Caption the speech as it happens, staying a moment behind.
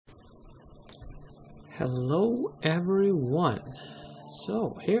Hello everyone.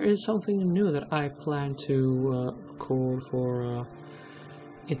 So here is something new that I plan to record for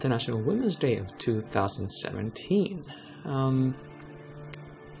International Women's Day of 2017.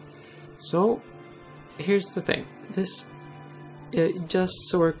 So here's the thing. This, just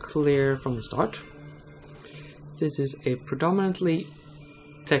so we're clear from the start, this is a predominantly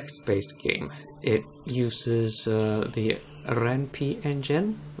text-based game. It uses the RenP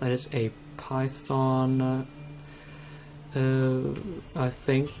engine, that is a Python. I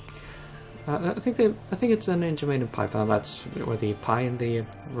think it's an engine made in Python. That's where the pi in the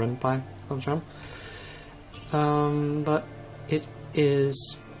RenPy comes from. But it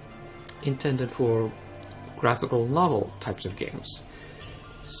is intended for graphical novel types of games.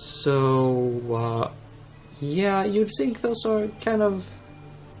 So yeah, you'd think those are kind of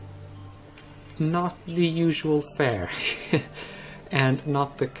not the usual fare. And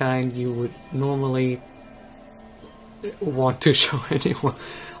not the kind you would normally want to show anyone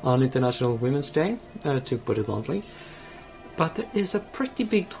on International Women's Day, to put it bluntly. But there is a pretty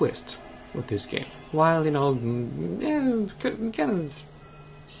big twist with this game. While, you know, kind of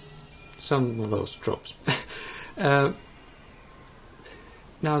some of those tropes. Now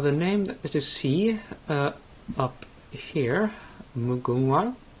the name that you see up here,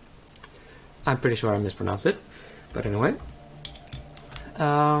 Mugunwa, I'm pretty sure I mispronounced it, but anyway.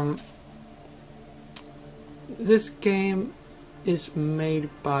 This game is made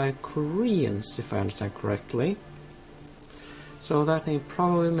by Koreans, if I understand correctly. So that name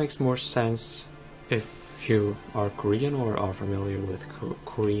probably makes more sense if you are Korean or are familiar with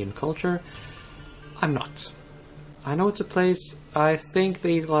Korean culture. I'm not. I know it's a place. I think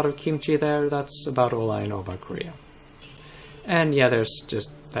they eat a lot of kimchi there. That's about all I know about Korea. And yeah, there's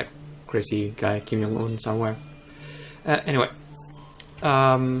just that crazy guy Kim Jong-un somewhere. Anyway.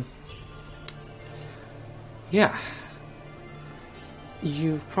 Yeah,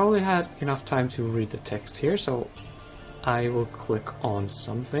 you've probably had enough time to read the text here, so I will click on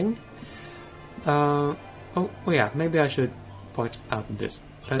something. Oh yeah, maybe I should point out this.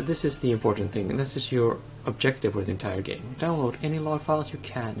 This is the important thing, and this is your objective with the entire game. Download any log files you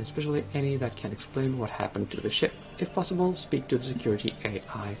can, especially any that can explain what happened to the ship. If possible, speak to the security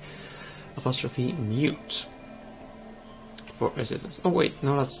AI apostrophe mute. For assistance. Oh wait,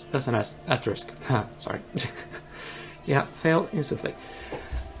 no, that's an asterisk. Sorry. Yeah, fail instantly.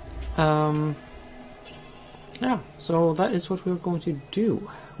 Yeah, so that is what we're going to do.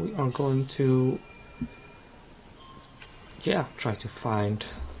 We are going to, yeah, try to find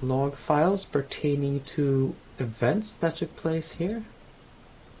log files pertaining to events that took place here.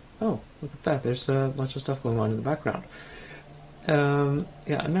 Oh, look at that. There's a bunch of stuff going on in the background.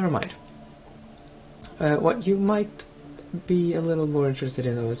 Yeah, never mind. What you might be a little more interested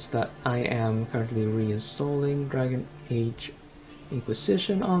in though is that I am currently reinstalling Dragon Age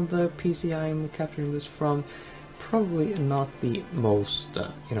Inquisition on the PC I'm capturing this from. Probably not the most,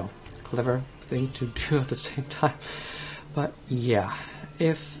 you know, clever thing to do at the same time. But yeah,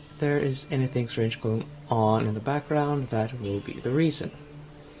 if there is anything strange going on in the background, that will be the reason.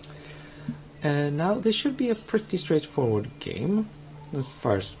 Now, this should be a pretty straightforward game, as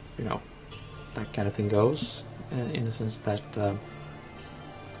far as, you know, that kind of thing goes. In the sense that,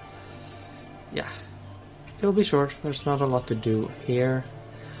 yeah, it'll be short. There's not a lot to do here.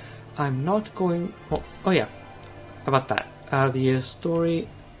 I'm not going... Oh yeah, about that. The story,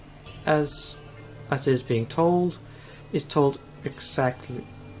 as it is being told, is told exactly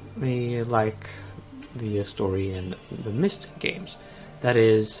like the story in the Myst games. That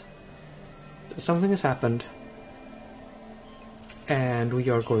is, something has happened, and we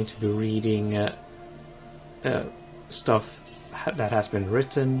are going to be reading stuff that has been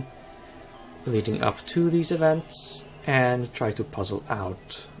written leading up to these events and try to puzzle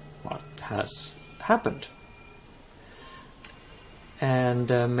out what has happened and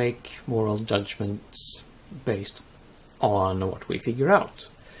make moral judgments based on what we figure out.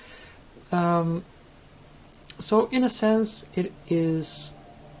 So in a sense it is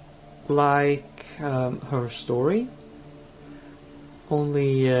like her story,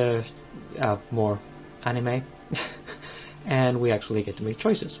 only more anime, and we actually get to make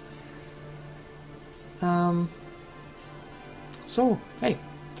choices. So, hey,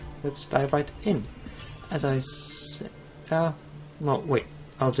 let's dive right in. As I said, no, wait,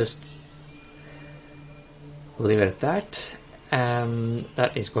 I'll just leave it at that.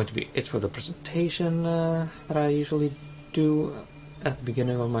 That is going to be it for the presentation that I usually do at the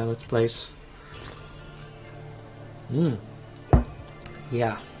beginning of my Let's Plays.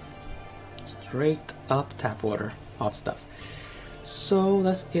 Yeah. Straight up tap water. Hot stuff. So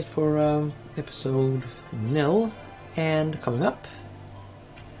that's it for episode 0, and coming up,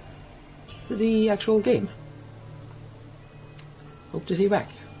 the actual game. Hope to see you back.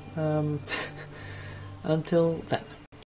 Until then.